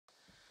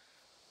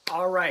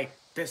All right,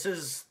 this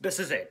is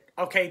it.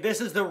 Okay, this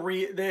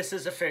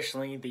is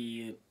officially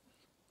the.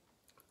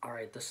 All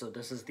right, this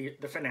is the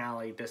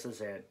finale. This is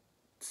it.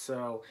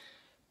 So,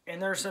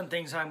 and there are some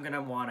things I'm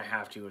gonna want to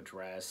have to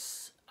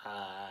address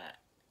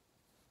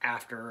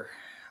after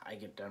I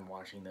get done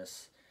watching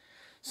this.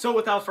 So,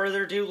 without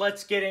further ado,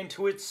 let's get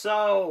into it.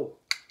 So,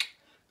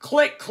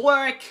 click,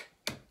 click.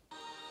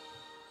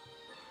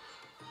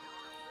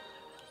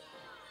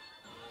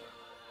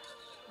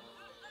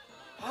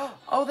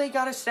 Oh, they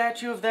got a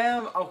statue of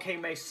them. Okay,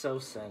 makes so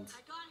sense.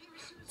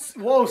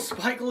 Whoa,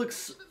 Spike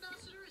looks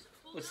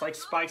like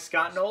Spike's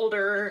gotten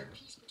older.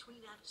 Peace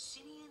between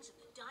Abyssinians and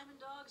the Diamond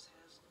Dogs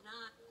has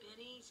not been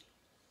easy.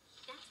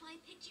 That's why I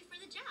picked you for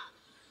the job.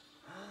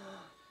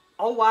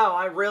 Oh wow,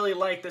 I really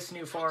like this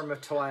new form of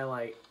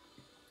Twilight.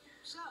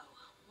 So,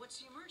 what's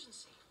the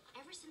emergency?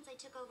 Ever since I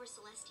took over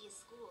Celestia's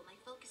school, my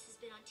focus has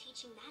been on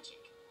teaching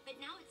magic. But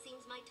now it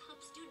seems my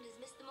top student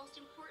has missed the most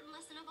important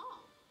lesson of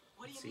all.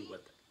 What do you mean?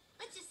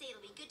 Let's just say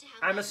it'll be good to have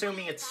I'm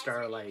assuming it's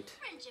Starlight.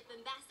 Friendship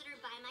ambassador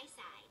by my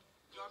side.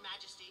 Your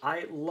Majesty.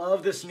 I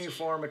love this new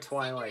form of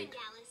Twilight.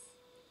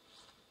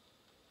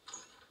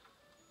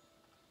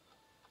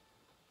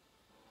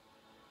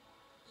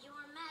 Your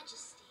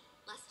Majesty.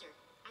 Lester,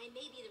 I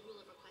may be the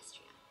ruler of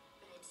Equestria,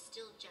 but I'm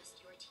still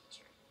just your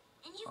teacher.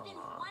 And you've been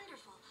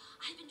wonderful.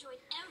 I've enjoyed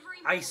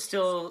every I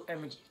still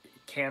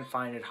can't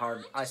find it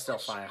hard. I still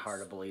find it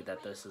hard to believe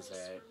that this is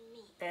it.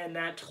 And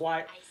that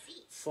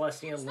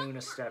Celestia and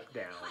Luna stepped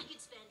down. I could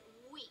spend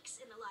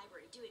weeks in the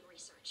library doing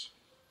research.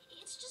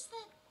 It's just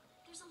that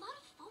there's a lot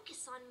of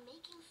focus on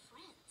making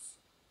friends.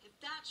 If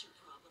that's your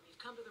problem, you've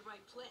come to the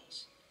right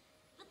place.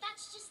 But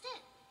that's just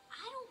it.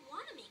 I don't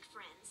want to make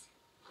friends.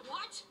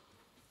 What?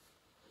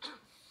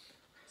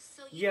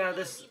 So Yeah,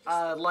 this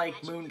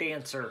like Moon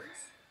Dancer.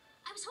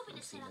 I was hoping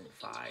to set up an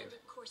Season 5.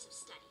 independent course of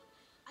study.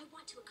 I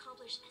want to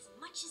accomplish as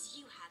much as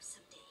you have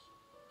someday.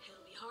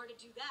 It'll be hard to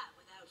do that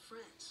without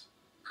friends.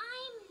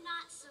 I'm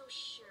not so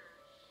sure.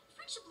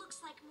 Friendship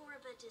looks like more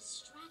of a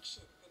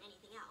distraction than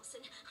anything else,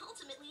 and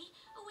ultimately,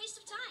 a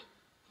waste of time.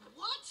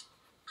 What?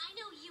 I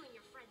know you and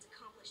your friends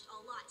accomplished a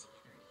lot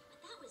together, but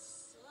that was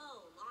so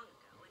long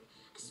ago, and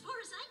as far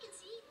as I can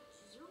see,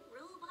 you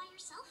rule by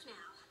yourself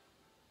now.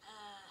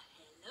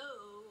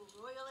 Hello,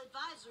 royal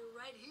advisor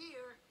right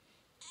here.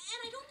 And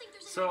I don't think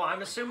there's So anything I'm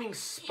wrong with assuming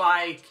that.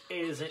 Spike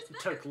In fact, I think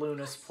it's took better,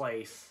 Luna's because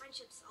place.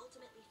 friendships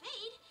ultimately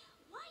fade.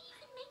 Why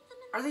even make them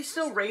in Are the they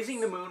still first raising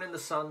the place? moon and the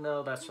sun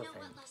though? That's You the know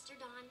thing. what, Lester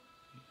Don?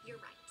 You're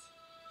right.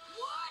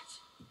 What?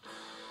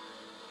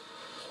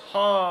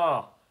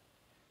 Huh.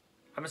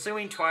 I'm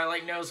assuming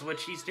Twilight knows what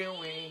she's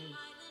doing.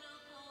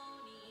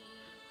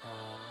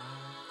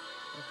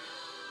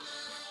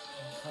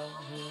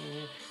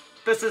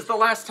 This is the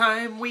last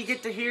time we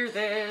get to hear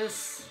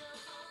this.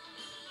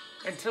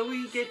 Until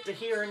we get to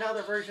hear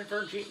another version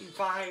for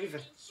G5.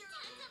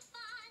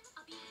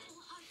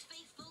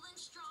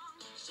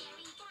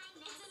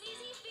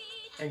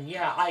 And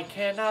yeah, I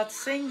cannot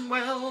sing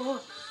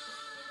well.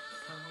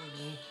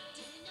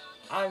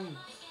 I'm...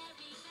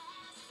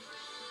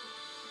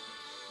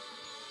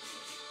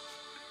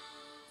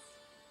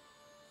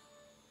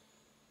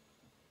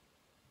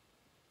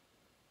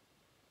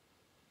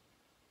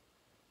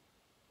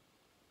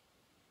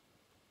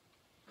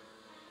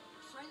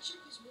 Friendship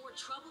is more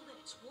trouble than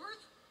it's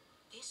worth?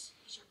 This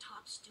is your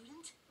top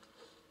student?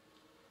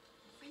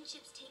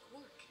 Friendships take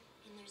work,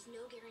 and there's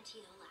no guarantee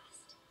they'll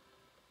last.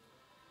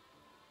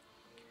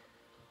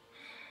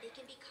 They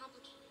can be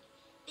complicated.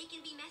 They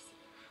can be messy.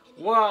 And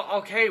they Well,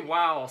 okay,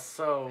 wow,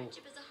 so...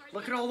 Friendship is a hard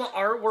Look at thing all to the do.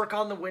 artwork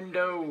on the The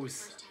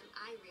windows. first time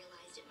I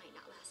realized it might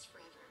not last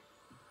forever.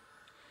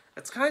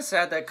 It's kind of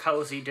sad that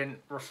Cozy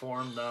didn't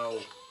reform, though.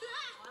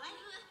 I'm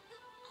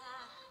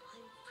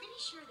pretty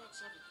sure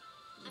that's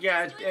everything.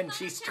 Yeah, and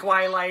she's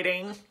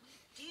twilighting.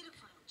 Did a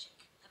final check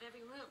of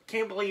every room.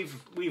 Can't believe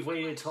we've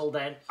waited till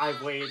then.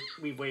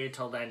 We've waited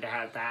till then to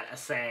have that a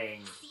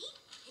saying. See?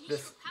 And you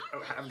This show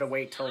power having to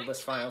wait till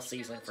this final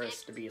season for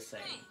this to be a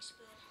saying. Thanks,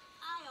 but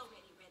I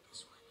already read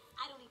this one.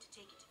 I don't need to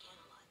take it to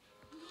Camelot.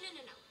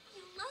 No.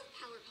 You love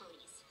power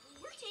ponies.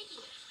 We're taking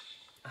it.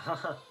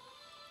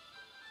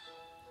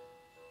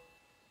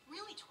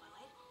 Really,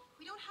 Twilight?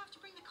 We don't have to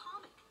bring the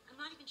comic. I'm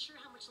not even sure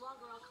how much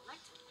longer I'll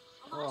collect it.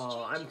 A lot's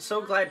Oh, I'm changed.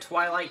 so glad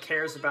Twilight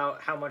cares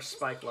about how much Just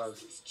Spike because loves.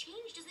 things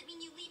change doesn't mean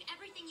you leave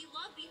everything you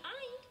love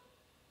behind.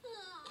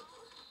 Oh.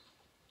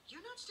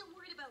 You're not still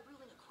worried about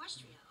ruling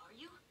Equestria, are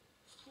you?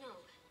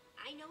 No,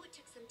 I know it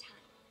took some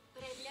time,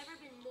 but I've never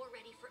been more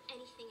ready for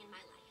anything in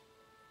my life.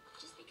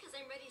 Just because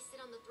I'm ready to sit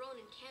on the throne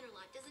in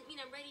Canterlot doesn't mean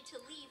I'm ready to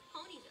leave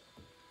Ponyville.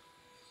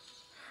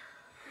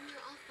 When we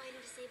were all fighting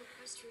to save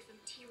Equestria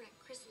from T-Rex,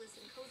 Chrysalis,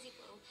 and Cozy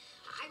Glow,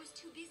 I was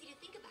too busy to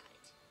think about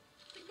it.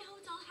 But now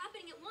it's all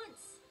happening at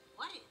once.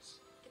 What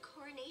is? The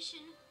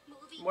coronation,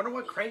 movie... Wonder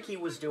what Cranky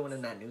was doing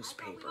in that I thought we'd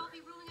newspaper. all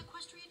be ruling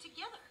Equestria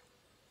together.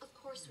 Of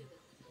course we will,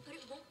 but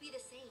it won't be the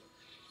same.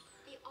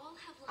 They all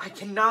have I lives.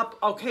 cannot...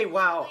 Okay,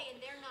 wow.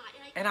 And they're not,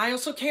 And I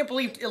also can't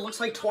believe it looks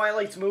like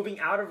Twilight's moving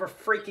out of her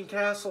freaking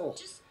castle.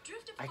 Just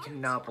drift I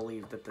cannot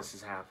believe that this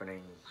is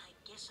happening. I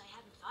guess I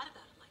hadn't thought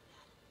about it like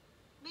that.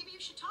 Maybe you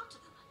should talk to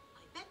them.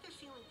 I bet they're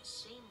feeling the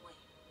same way.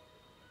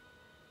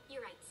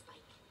 You're right, Spike.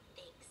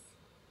 Thanks.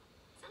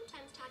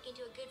 Sometimes talking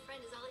to a good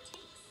friend is all it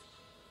takes.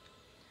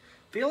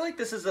 Feel like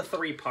this is a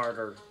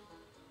three-parter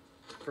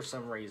for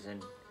some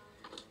reason.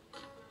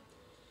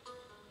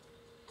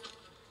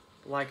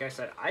 Like I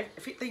said, I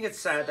think it's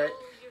sad that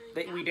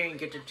we didn't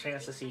get the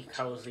chance to see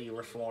Cozy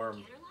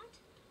reform.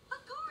 Of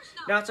course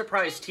not. Not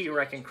surprised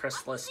T-Rex and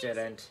Chrysalis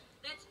didn't.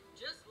 That's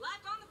just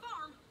life on the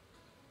farm.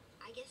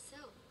 I guess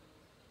so.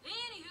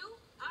 Anywho,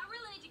 I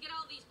really need to get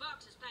all these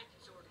boxes packed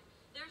and sorted.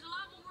 There's a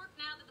lot more work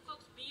now that the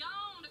folks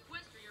beyond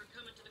Equestria are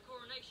coming to the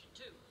coronation,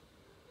 too.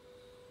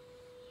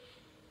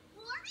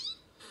 Worry?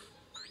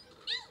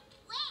 No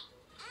way!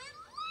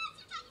 Unless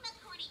you're talking about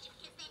the coronation,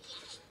 because then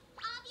yes.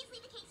 Obviously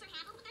the cakes are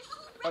handled, but there's a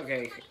whole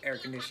Okay,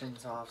 air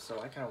conditioning's off, so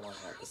I kind of want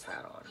to have this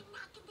hat on. I'm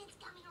not convinced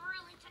coming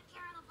really took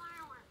care of the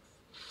fireworks.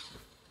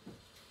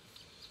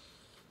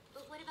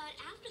 But what about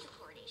after the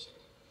coronation?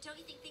 Don't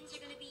you think things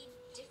are going to be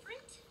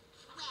different?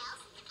 Well,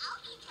 since I'll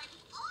be in charge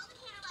of all the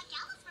Canterlot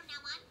galas from now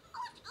on,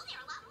 I'll have to go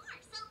there a lot more.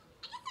 So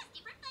I guess that's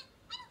different, but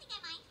I don't think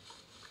I mind.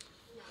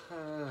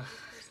 No, of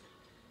course not.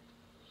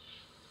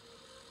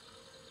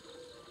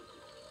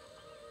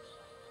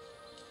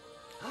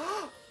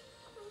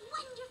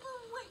 Wonderful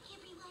work,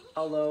 everyone.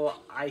 Although,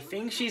 I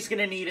think she's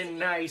gonna need a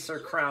nicer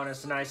crown,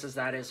 as nice as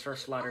that is for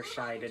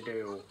Fluttershy to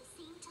do. At the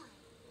same time.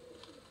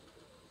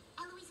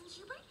 Eloise and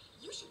Hubert,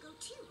 you should go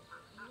too.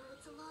 I know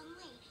it's a long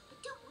way,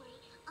 but don't worry.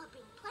 I'll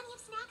bring plenty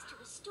of snacks to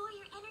restore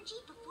your energy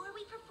before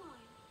we perform.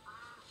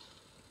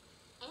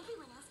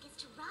 Everyone else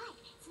gets to ride,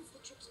 since the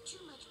trip's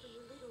too much for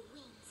your little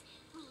wings.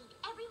 We need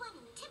everyone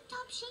in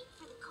tip-top shape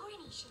for the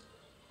coronation.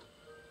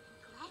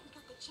 I'm glad we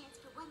got the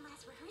chance for one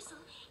last rehearsal.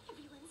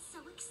 Everyone's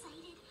so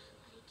excited.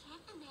 But I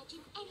can't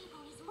imagine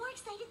anyone is more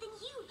excited than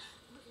you.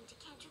 Moving to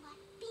Canterlot,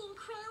 being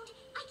crowned.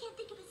 I can't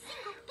think of a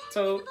single bad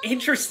So, thing about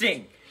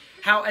interesting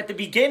how at the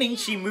beginning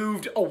she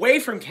moved away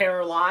from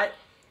Canterlot,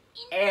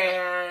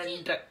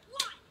 and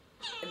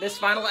in this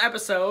final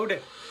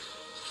episode,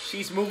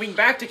 she's moving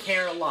back to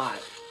Canterlot.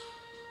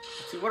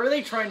 Let's see, what are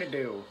they trying to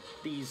do,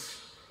 these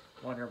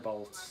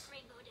Wonderbolts?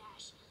 Rainbow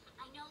Dash,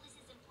 I know this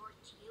is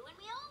important to you, and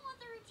we all want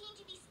the routine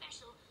to be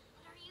special,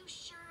 but are you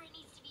sure it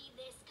needs to be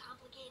this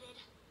complicated?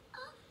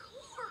 Of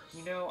course!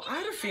 You know, I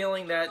had a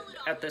feeling that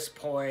at this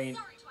point,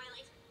 Sorry,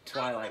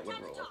 Twilight Twilight. would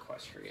rule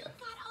Equestria.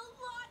 Got a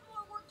lot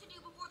more work to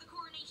do before the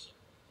coronation.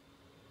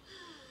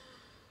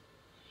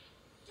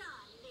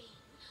 Darling,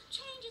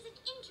 change is an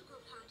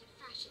integral part of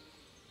fashion.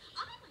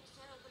 I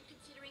myself am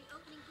considering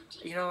opening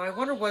boutiques. You know, I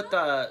wonder what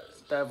the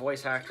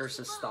voice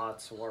actress's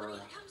thoughts were on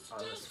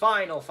this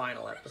final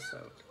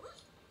episode.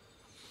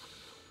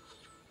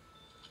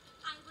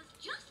 I was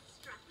just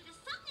struck with a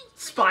sudden inspiration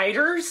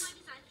Spiders? to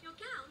design for your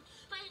gown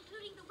by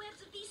including the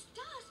webs of these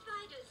star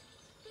spiders.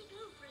 They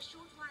glow for a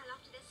short while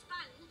after they're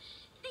spun.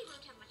 They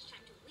won't have much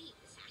time to weave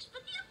the sash,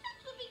 but the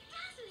effect will be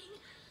dazzling.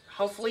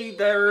 Hopefully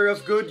they're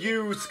of good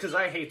use, because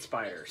I hate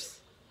spiders.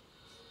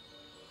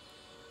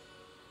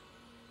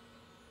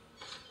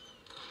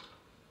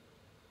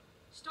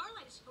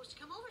 Starlight is supposed to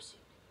come over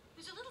soon.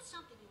 There's a little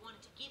something we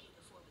wanted to give you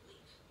before we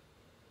leave.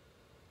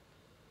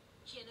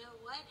 You know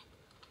what?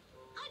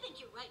 I think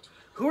you're right,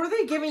 Twilight. Who are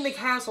they giving the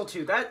castle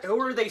to?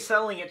 Who are they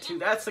selling it to?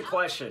 That's the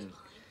question.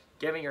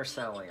 Giving or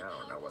selling, I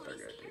don't know what they're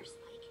gonna do.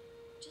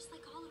 Just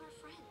like all of our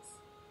friends.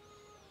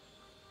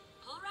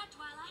 All right,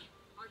 Twilight.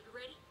 Are you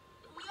ready?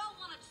 We all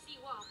wanted to see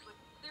you off, but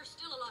there's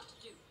still a lot to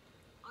do.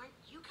 Aren't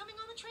you coming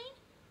on the train?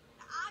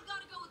 I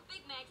gotta go with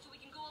Big Mac so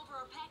we can go over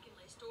our packing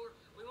list, or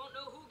we won't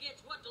know who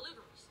gets what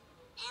deliveries.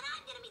 And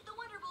I'm gonna meet the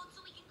Wonderbolt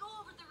so we can go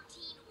over the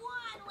routine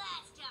one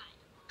last time.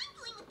 I'm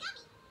going with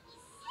Gummy. He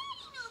said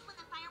he knows when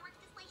the fireworks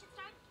display should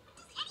start, but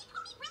does any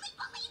pony really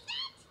believe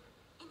that?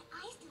 And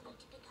I still need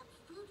to pick up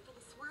food for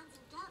the swans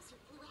and doves who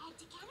flew ahead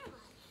to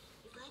Canterlot.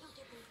 If I don't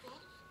get them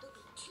fed, they'll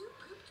be too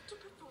pooped to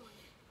perform.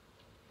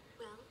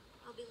 Well,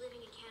 I'll be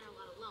living in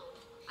Canterlot alone.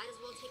 Might as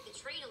well take the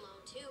train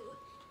alone, too.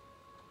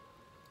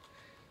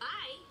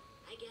 Bye,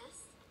 I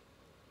guess.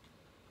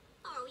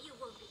 Oh, you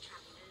won't be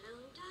traveling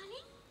alone,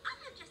 darling.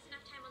 I'll have just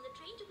enough time on the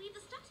train to weave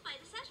the stuff by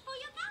the sash for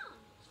your gown.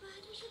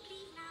 But we should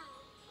leave now.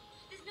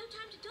 There's no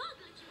time to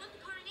dawdle if you want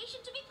the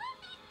coronation to be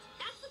perfect.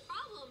 That's the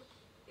problem.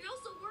 You're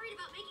also worried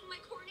about making my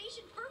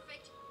coronation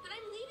perfect, but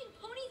I'm leaving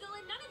Ponyville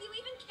and none of you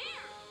even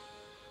care.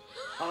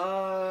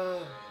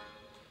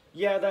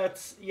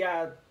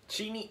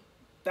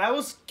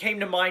 Came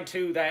to mind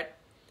too,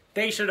 that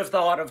they should have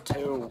thought of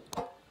too.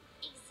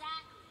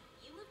 Exactly.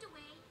 You moved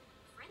away.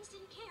 Friends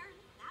didn't care.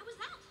 That was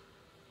that.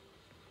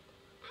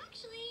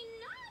 Actually,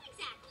 not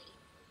exactly.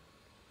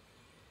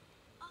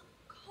 Of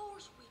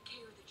course we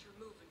care that you're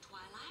moving,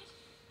 Twilight.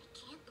 I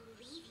can't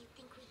believe you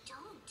think we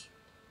don't.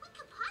 What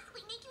could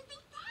possibly make you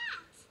think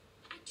that?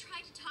 I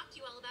tried to talk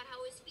to you all about how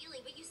I was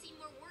feeling, but you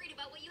seemed more worried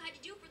about what you had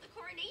to do for the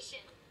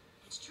coronation.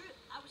 It's true.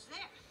 I was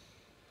there.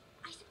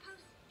 I suppose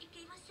it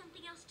gave us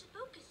something else to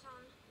focus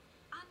on.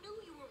 I knew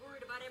you were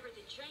worried about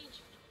everything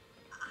changing.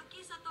 I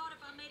guess I thought if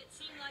I made it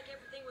seem like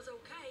everything was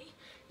okay.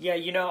 Yeah,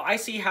 you know, I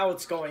see how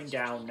it's going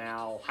down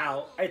now.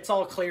 How it's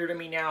all clear to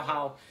me now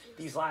how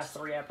these last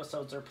 3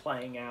 episodes are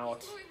playing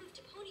out. Before I moved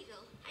to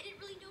Ponyville, I didn't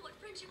really know what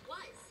friendship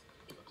was.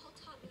 It all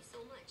taught me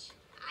so much.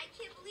 I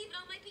can't believe it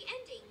all might be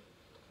ending.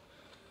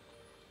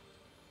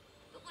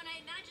 But when I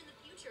imagine the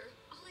future,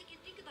 all I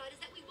can think about is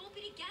that we won't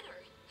be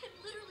together. I'm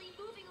literally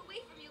moving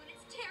away from you, and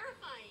it's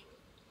terrifying.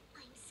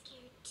 I'm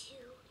scared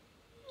too.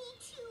 Me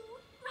too.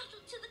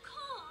 Rattled to the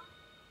core.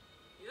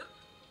 Yep.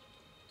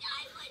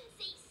 I wouldn't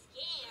say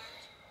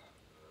scared.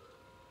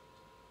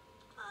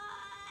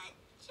 But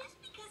just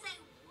because I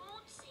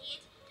won't say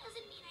it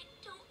doesn't mean I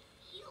don't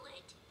feel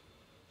it.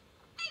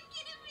 I'm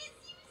gonna miss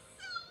you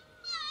so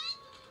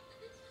much.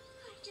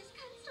 I just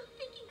can't stop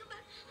thinking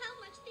about how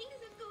much things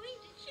are going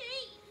to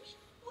change.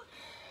 What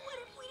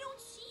if we don't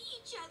see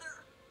each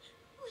other?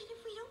 What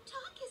if we don't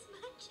talk as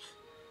much?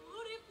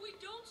 What if we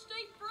don't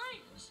stay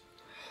friends?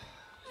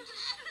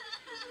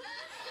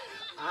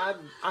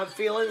 I'm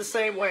feeling the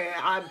same way.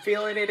 I'm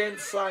feeling it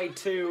inside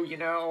too, you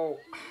know.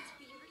 It's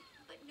weird,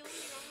 but knowing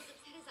you're all as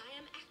upset as I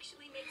am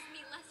actually makes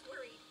me less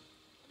worried.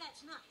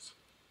 That's nice.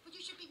 But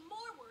you should be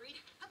more worried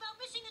about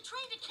missing the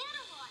train to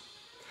Canterlot.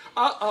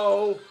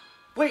 Uh-oh.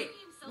 Wait,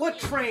 what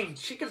train?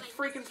 She can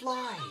freaking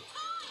fly.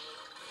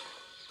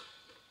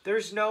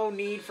 There's no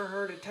need for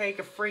her to take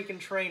a freaking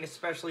train,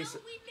 especially...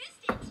 Oh, we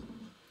missed it.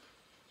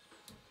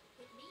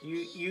 But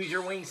You maybe- use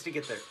your wings to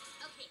get there.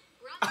 Okay,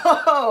 we're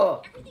on.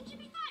 Oh! Everything should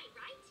be fine,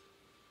 right?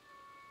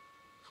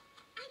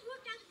 I'd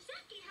worked out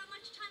exactly how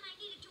much time I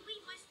needed to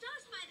weave my Star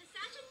Spider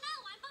sash, and now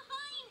I'm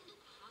behind.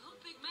 I hope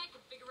Big Mac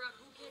can figure out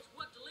who gets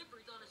what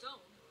deliveries on his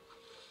own.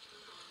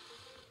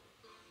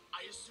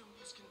 I assume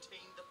these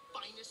contain the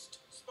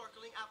finest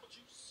sparkling apple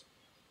juice.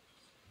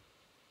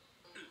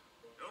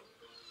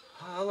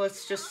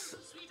 Let's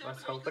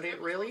hope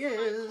it really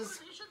is.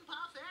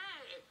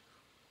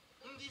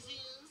 This is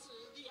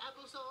the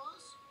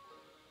applesauce.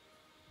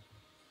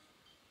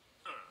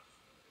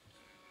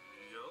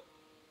 Yup.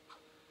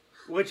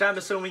 Which I'm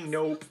assuming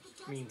nope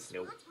means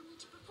nope. Will need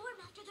to perform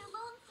after their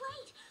long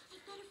flight.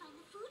 I'd better find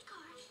the food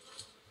cart.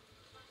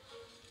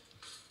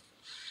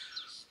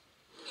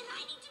 And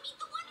I need to meet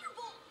the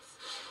Wonderbolts.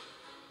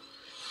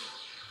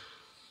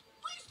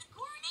 Where's the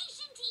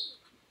coronation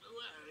team?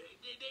 Well,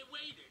 they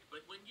waited,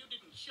 but when you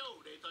didn't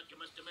show, they thought you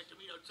must have meant to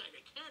meet outside a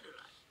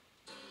candlelight.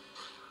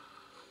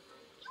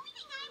 The only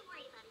thing I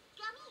worry about is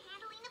Gummy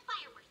handling the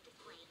fireworks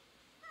display.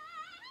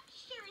 I'm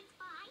sure it's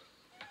fine.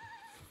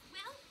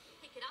 Well,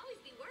 it could always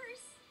be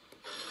worse.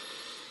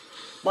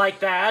 Like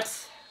that.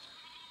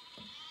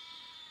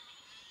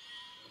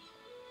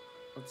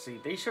 Let's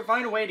see. They should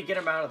find a way to get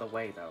him out of the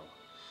way, though.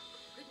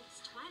 Goodness,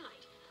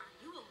 Twilight, are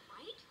you all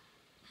right?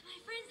 My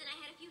friends and I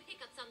had a few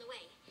hiccups on the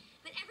way,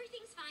 but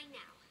everything's fine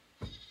now.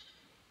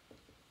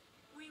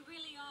 We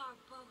really are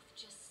both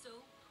just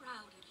so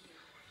proud of you.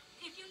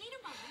 If you need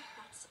a moment,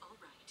 that's all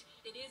right.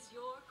 It is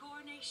your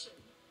coronation.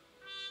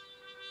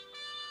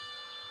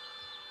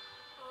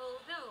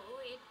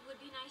 Although it would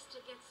be nice to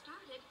get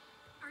started.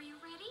 Are you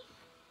ready?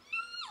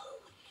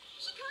 No!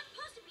 She can't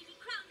possibly be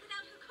crowned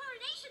without her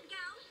coronation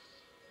gown.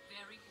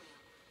 Very well.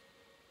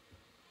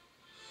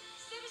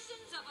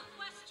 Citizens of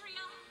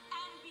Equestria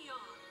and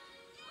beyond.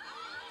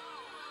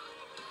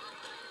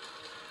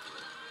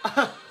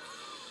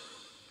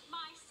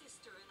 My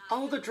sister and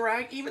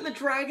I... Even the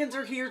dragons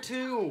are here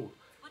too.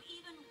 But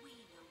even we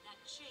know that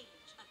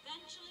change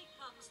eventually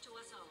comes to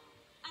us all.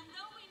 And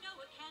though we know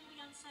it can be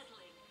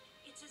unsettling,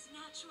 it's as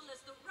natural as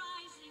the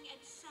rising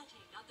and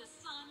setting of the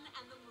sun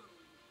and the moon.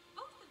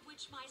 Both of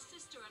which my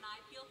sister and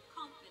I feel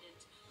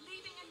confident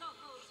leaving in the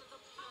halls of the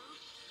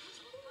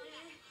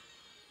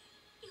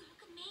You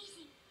look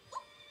amazing.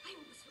 Oh, I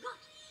almost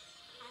forgot.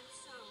 And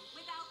so,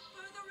 without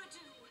further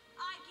ado,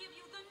 I give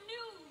you the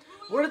new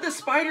ruler Where did the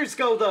spiders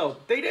go, though?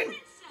 They didn't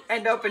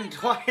end up in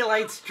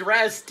Twilight's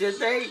dress, did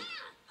they?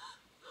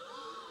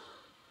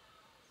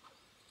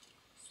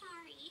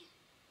 Sorry.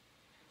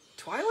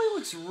 Twilight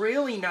looks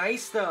really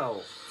nice,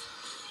 though.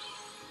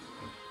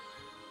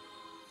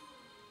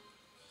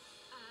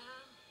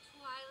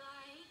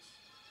 Twilight.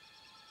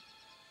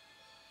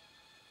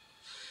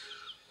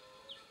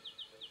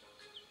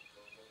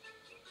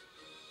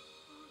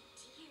 Oh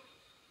dear.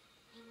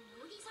 I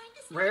know these aren't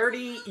the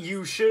Rarity,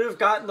 you should have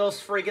gotten those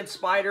friggin'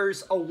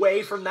 spiders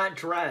away from that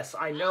dress.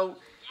 I know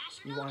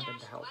Dash or you no wanted them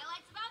dash, to help.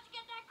 Twilight's about to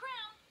get that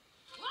crown.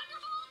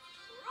 Wonderful!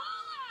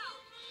 Roll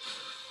out!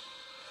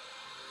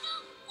 No,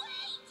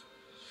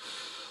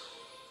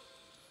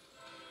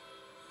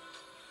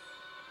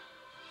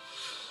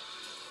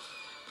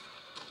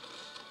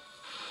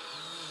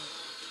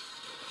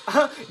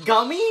 wait!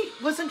 Gummy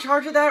was in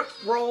charge of that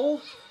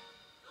role.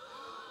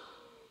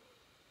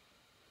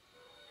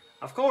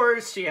 Of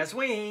course, she has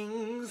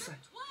wings. Twilight.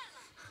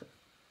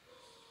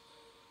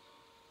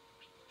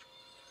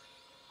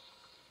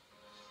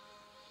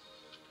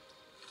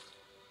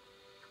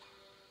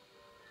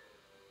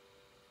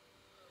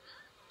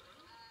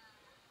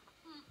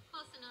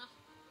 Close enough.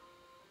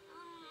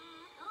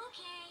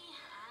 Okay,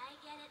 I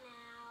get it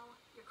now.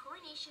 Your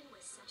coronation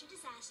was such a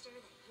disaster. disaster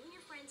that you and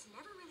your friends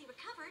never really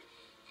recovered,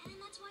 and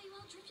that's why you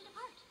all drifted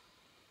apart.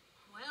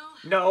 Well...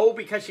 No,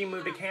 because she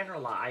moved to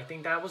Canada. I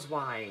think that was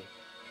why.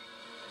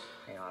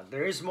 Hang on.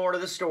 There is more to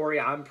the story,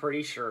 I'm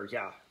pretty sure.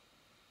 Yeah.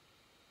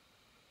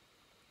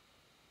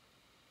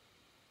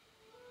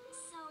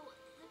 So,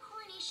 the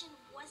coronation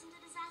wasn't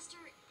a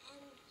disaster, and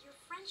your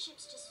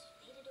friendships just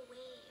faded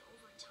away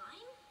over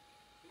time?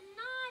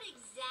 Not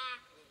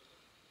exactly.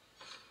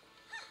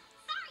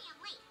 Sorry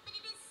I'm late, but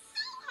it is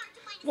so hard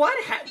to find... What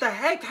the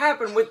heck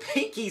happened with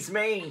Pinky's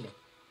mane?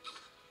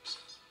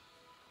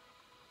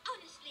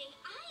 Honestly,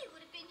 I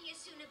would have been here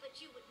sooner, but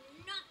you would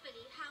not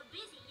believe how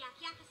busy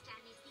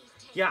Yakistan is these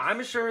days. Yeah,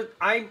 I'm sure.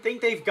 I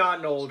think they've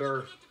gotten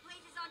older. Get to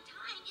places on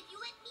time if you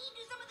let me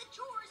do some of the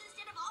chores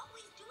instead of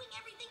always doing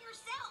everything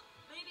yourself.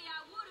 Maybe I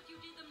would if you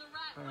did them the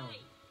right Oh.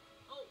 way.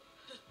 Oh,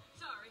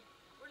 sorry.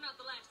 We're not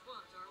the last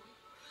ones, are we?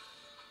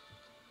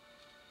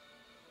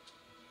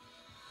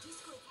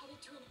 Disco is headed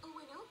to an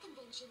O&O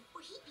convention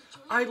where he'd be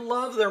joining... I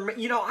love their.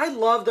 You know, I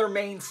love their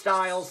main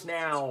styles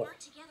now.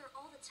 We're together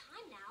all the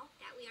time now.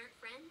 That we aren't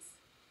friends?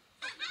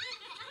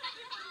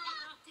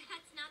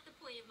 That's not the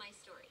point of my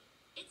story.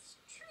 It's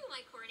true my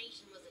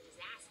coronation was a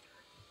disaster.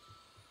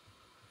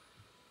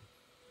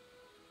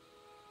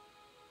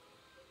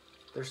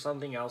 There's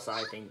something else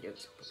I think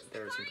there's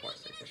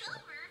important to show.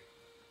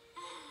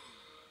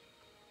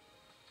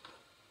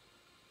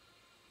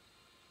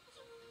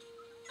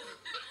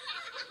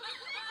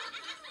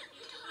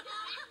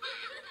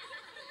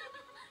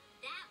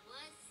 That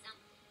was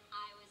something.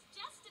 I was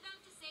just about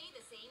to say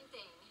the same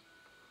thing.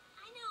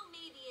 I know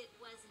maybe it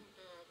wasn't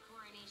the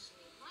coronation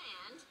we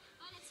planned,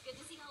 but it's good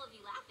to see all of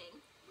you laughing.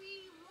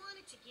 We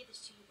wanted to give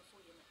this to you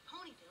before you left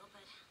Ponyville,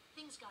 but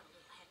things got a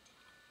little hectic.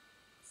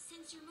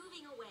 Since you're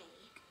moving away,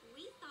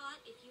 we thought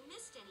if you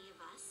missed any of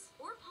us,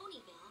 or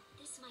Ponyville,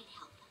 this might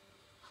help.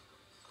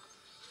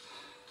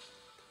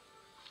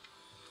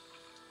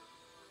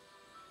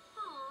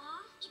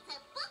 Aww, it's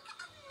a book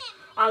of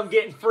memories. I'm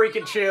getting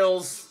freaking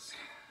chills.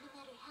 No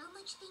matter how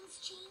much things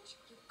change,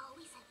 you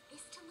always have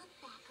this to look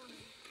back on.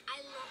 I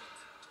love it.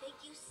 Thank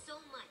you so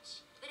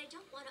much. But I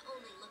don't want to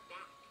only look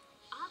back.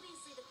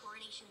 Obviously, the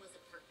coronation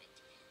wasn't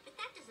perfect, but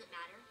that doesn't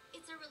matter.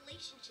 It's our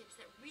relationships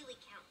that really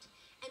count,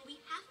 and we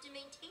have to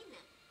maintain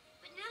them.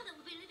 But now that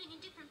we'll be living in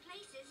different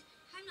places,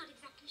 I'm not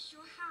exactly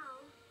sure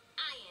how.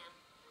 I am.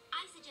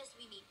 I suggest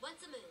we meet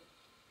once a moon.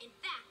 In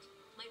fact,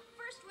 my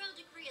first royal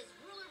decree as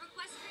ruler of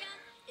Equestria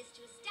is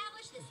to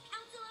establish this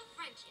Council of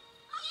Friendship.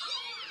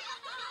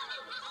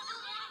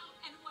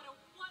 And what a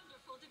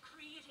wonderful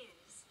decree it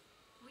is.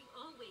 We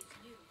always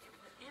knew that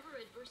whatever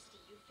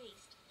adversity you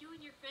faced, you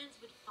and your friends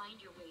would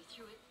find your way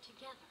through it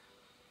together.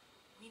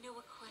 We know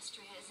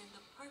Equestria is in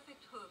the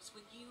perfect hooves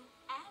with you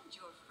and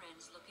your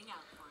friends looking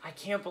out for you. I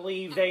can't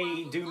believe they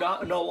do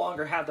not no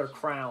longer have their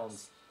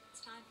crowns. It's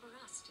time for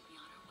us to be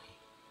on our way.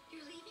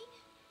 You're leaving?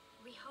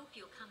 We hope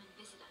you'll come and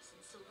visit us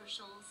in Silver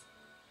Shoals.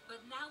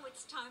 But now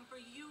it's time for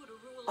you to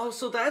rule. Oh,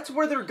 so that's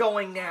where they're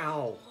going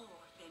now. More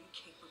than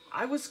capable.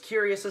 I was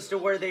curious as to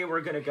where they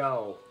were gonna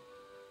go.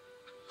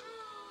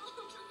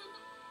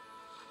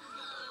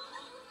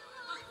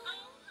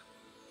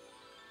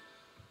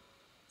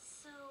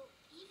 So,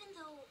 even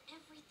though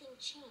everything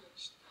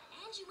changed,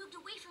 and you moved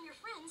away from your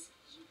friends,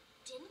 you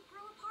didn't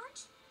grow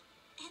apart?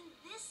 And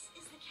this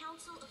is the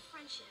Council of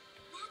Friendship.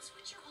 That's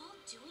what you're all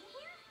doing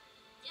here?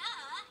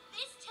 Duh!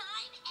 This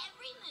time,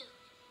 every moon.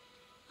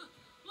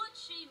 What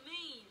she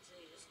means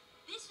is,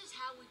 this is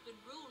how we've been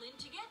ruling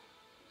together.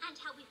 And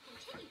how we've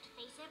continued to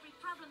face every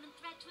problem and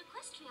threat to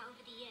Equestria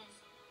over the years.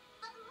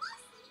 But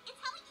mostly, it's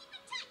how we keep in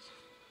touch.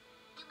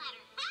 No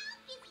matter how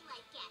busy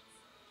life gets.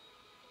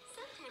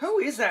 Sometimes Who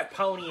is that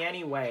pony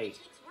anyway? it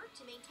takes work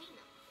to maintain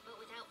them, but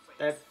without friends,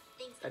 That-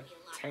 things can be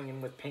a lot That's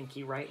hanging with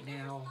Pinky right I never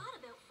now. thought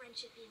about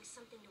friendship being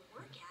something to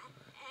work at,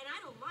 and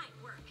I don't mind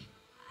work.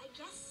 I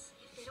guess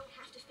if they don't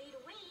have to fade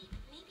away,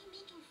 maybe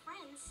making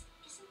friends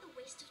isn't the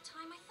waste of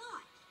time I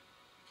thought.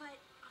 But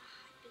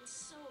I've been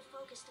so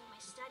focused on my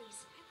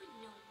studies, I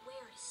wouldn't know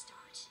where to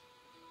start.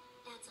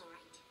 That's all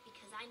right,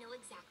 because I know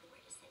exactly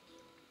where to send you.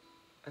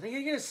 I think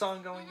I get a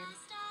song going in.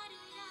 started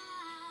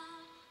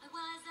out, I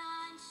was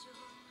unsure.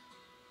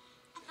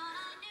 I thought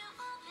I knew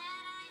all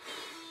that I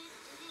needed,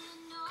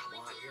 didn't know Come it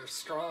on, till you're it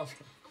strong.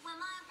 fit. But when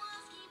my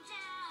walls came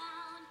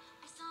down,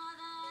 I saw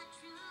the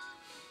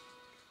truth.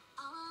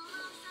 All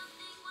along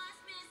something was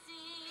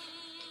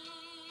missing,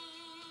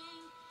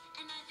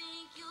 and I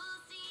think you'll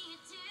see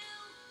it too.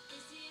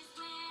 This is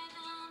where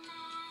the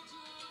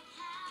magic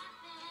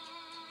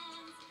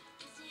happens.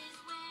 This is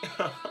where the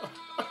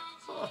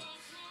magic lives.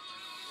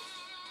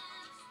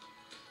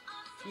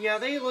 Yeah,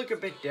 they look a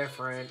bit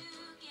different.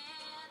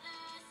 Together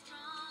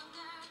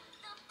stronger,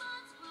 the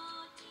bonds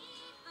grow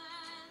deeper,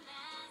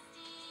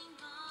 lasting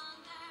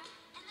longer,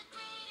 and the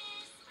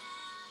greatest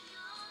spell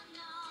you'll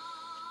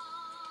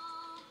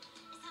know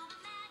is how the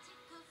magic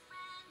of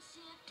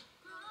friendship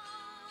grows.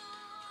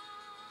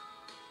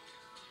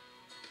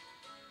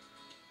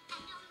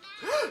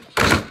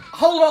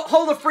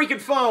 Hold the freaking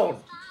phone.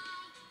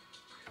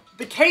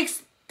 The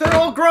cakes, they're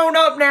all grown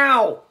up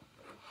now.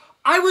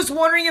 I was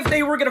wondering if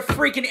they were gonna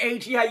freaking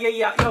age.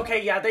 Yeah.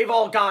 Okay, yeah, they've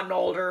all gotten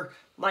older.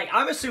 Like,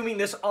 I'm assuming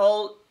this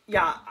all...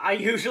 Yeah, I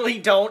usually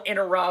don't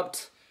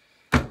interrupt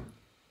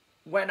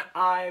when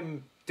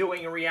I'm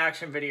doing a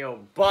reaction video.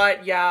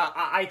 But, yeah,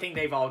 I think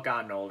they've all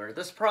gotten older.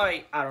 This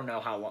probably... I don't know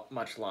how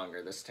much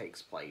longer this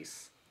takes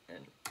place.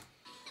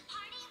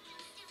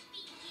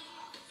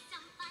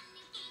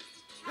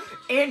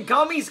 And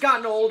Gummy's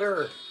gotten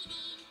older.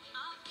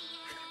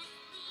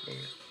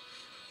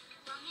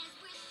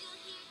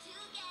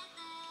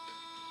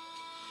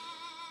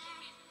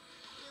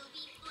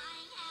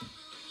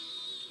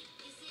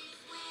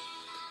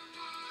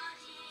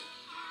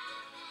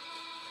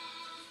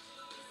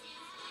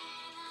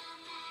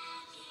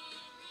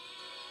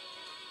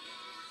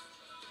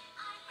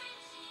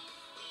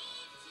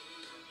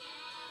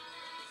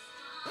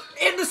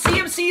 And the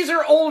CMCs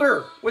are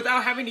older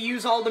without having to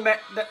use all the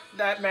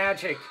that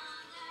magic.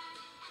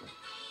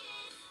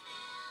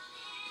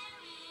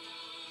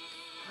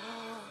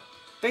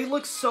 They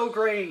look so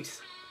great.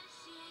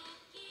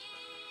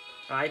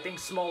 I think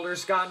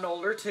Smolder's gotten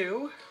older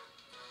too.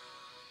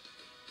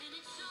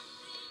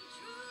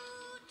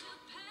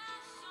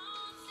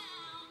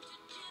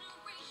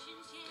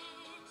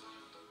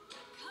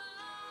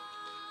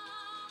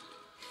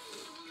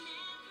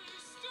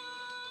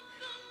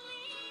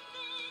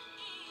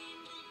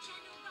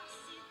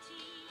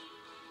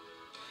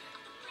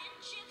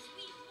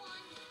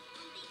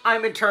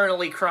 I'm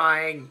eternally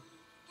crying.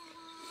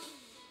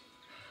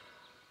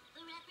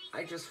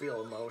 I just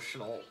feel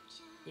emotional,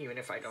 even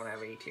if I don't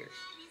have any tears.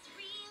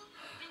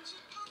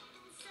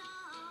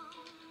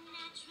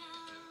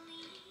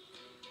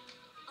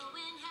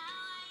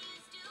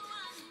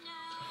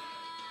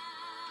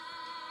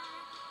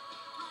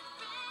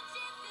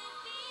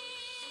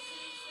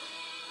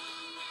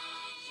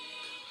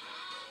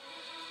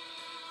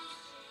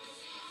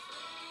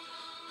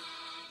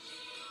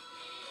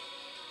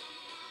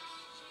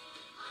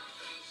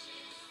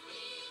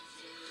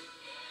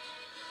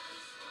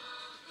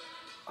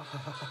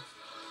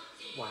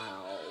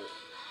 Wow.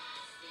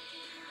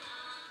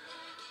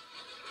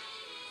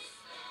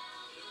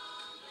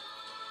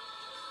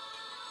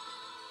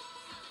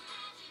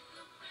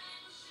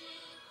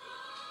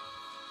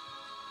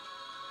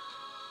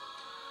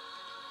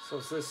 So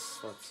is this,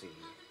 let's see.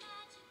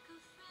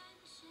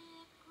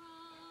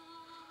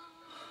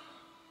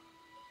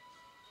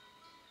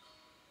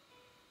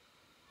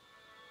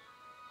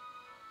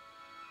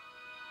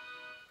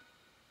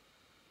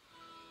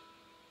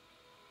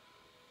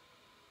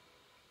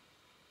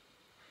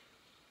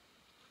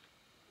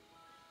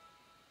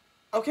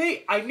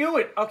 Okay, I knew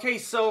it. Okay,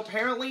 so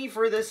apparently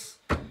for this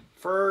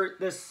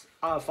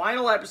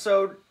final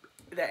episode,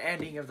 the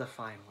ending of the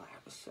final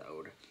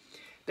episode,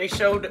 they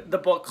showed the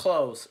book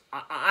close.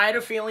 I had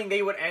a feeling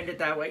they would end it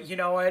that way. You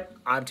know what?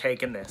 I'm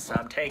taking this.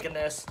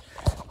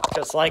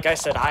 Because like I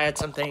said, I had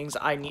some things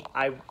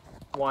I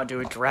wanted to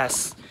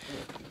address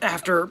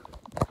after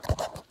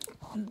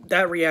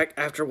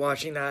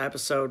watching that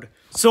episode.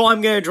 So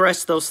I'm going to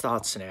address those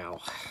thoughts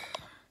now.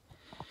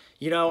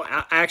 You know,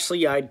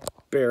 actually, I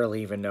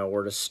barely even know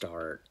where to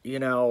start. You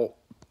know,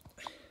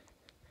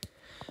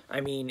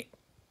 I mean,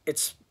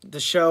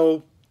 the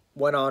show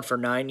went on for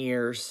 9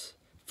 years.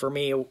 For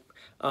me,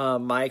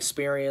 my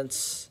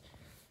experience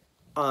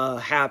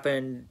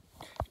happened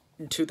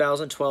in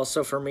 2012,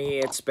 so for me,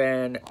 it's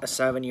been a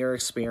 7-year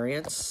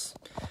experience.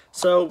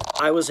 So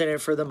I was in it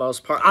for the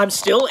most part. I'm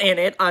still in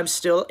it.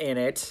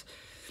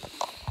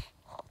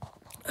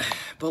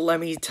 But let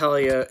me tell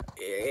you,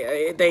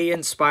 they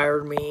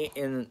inspired me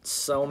in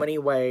so many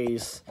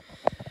ways.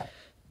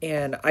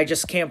 And I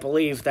just can't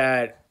believe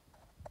that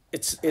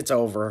it's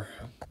over.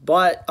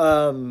 But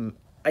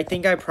I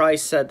think I probably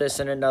said this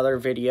in another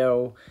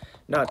video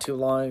not too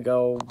long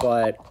ago,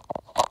 but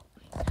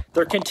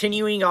they're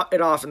continuing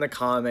it off in the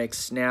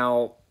comics.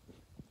 Now,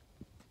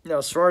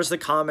 as far as the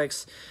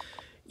comics,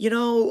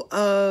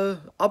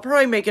 I'll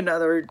probably make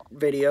another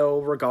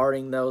video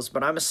regarding those,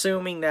 but I'm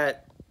assuming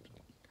that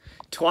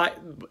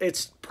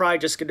it's probably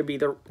just going to be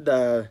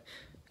the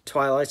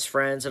Twilight's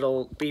friends.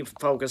 It'll be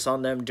focused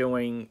on them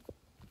doing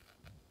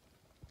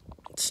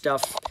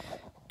stuff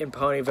in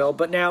Ponyville.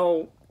 But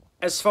now,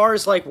 as far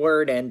as like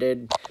where it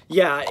ended,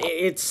 yeah,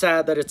 it's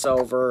sad that it's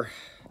over.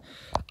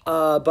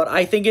 But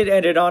I think it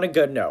ended on a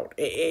good note.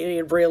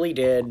 It really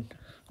did,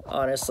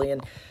 honestly,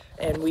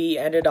 and we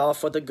ended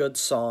off with a good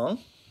song,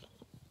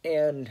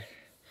 and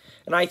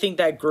I think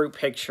that group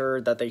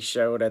picture that they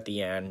showed at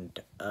the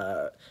end,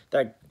 that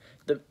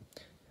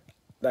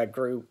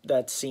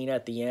scene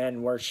at the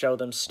end where it showed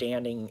them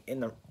standing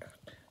in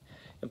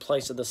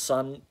place of the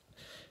sun,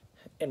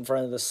 in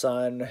front of the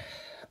sun,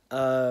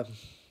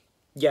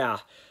 yeah,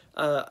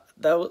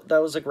 that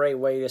was a great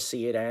way to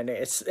see it end.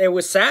 It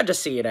was sad to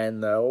see it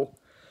end though,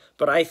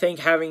 but I think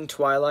having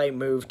Twilight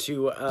move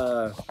to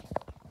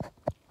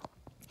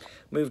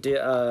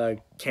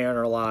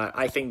Canterlot,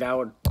 I think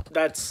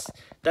that's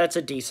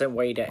a decent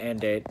way to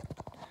end it.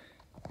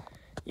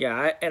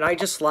 Yeah, and I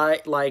just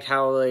like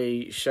how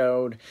they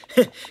showed.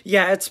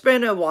 Yeah, it's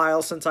been a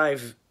while since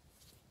I've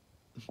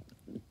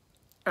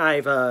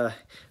I've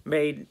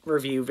made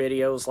review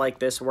videos like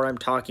this where I'm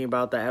talking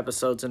about the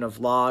episodes in a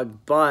vlog,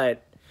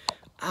 but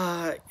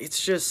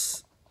it's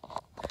just,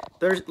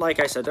 there's, like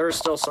I said, there are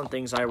still some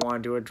things I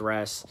wanted to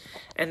address,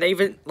 and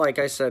like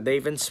I said,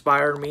 they've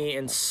inspired me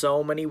in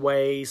so many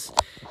ways,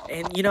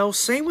 and, you know,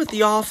 same with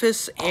The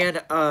Office,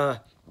 and,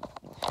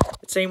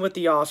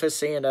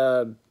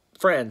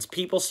 Friends.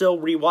 People still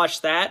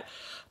rewatch that.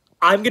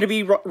 I'm gonna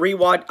be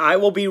I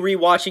will be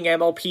rewatching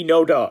MLP,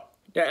 no duh.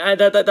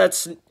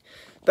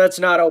 That's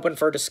not open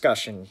for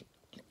discussion.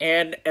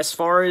 And as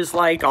far as,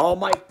 like, all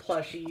my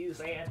plushies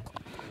and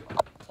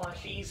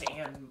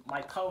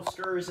my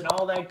posters and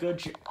all that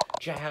good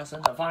jazz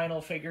and the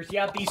vinyl figures,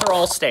 yeah, these are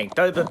all staying.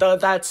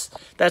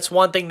 That's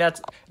one thing.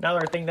 That's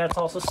another thing that's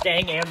also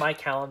staying. And my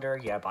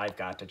calendar, yep, I've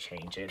got to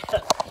change it.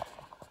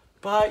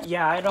 But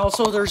yeah, and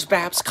also there's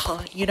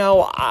BabsCon. You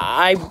know,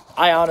 I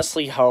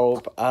honestly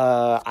hope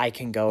I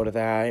can go to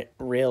that,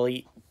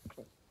 really.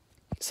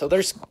 So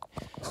there's,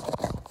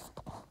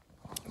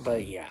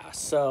 but yeah,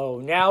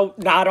 so now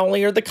not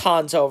only are the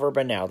cons over,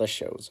 but now the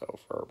show's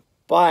over.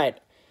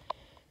 But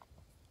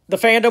the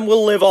fandom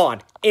will live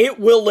on. It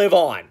will live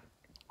on.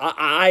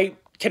 I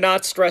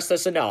cannot stress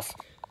this enough.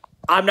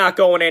 I'm not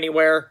going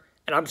anywhere,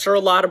 and I'm sure a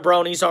lot of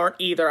bronies aren't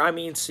either. I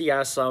mean,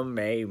 yeah, some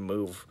may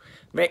move.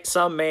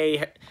 Some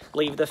may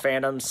leave the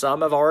fandom.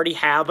 Some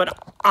have,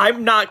 but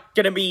I'm not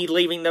going to be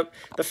leaving the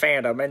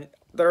fandom. And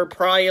there are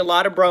probably a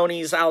lot of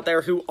bronies out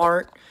there who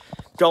aren't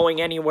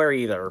going anywhere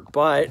either.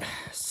 But,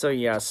 so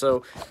yeah,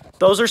 so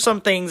those are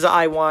some things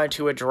I wanted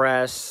to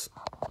address.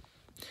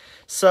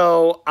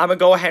 So I'm going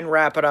to go ahead and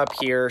wrap it up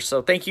here.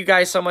 So thank you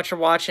guys so much for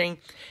watching.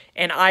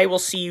 And I will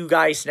see you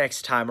guys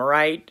next time,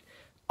 alright?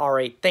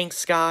 Alright,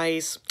 thanks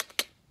guys.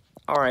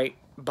 Alright,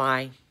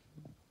 bye.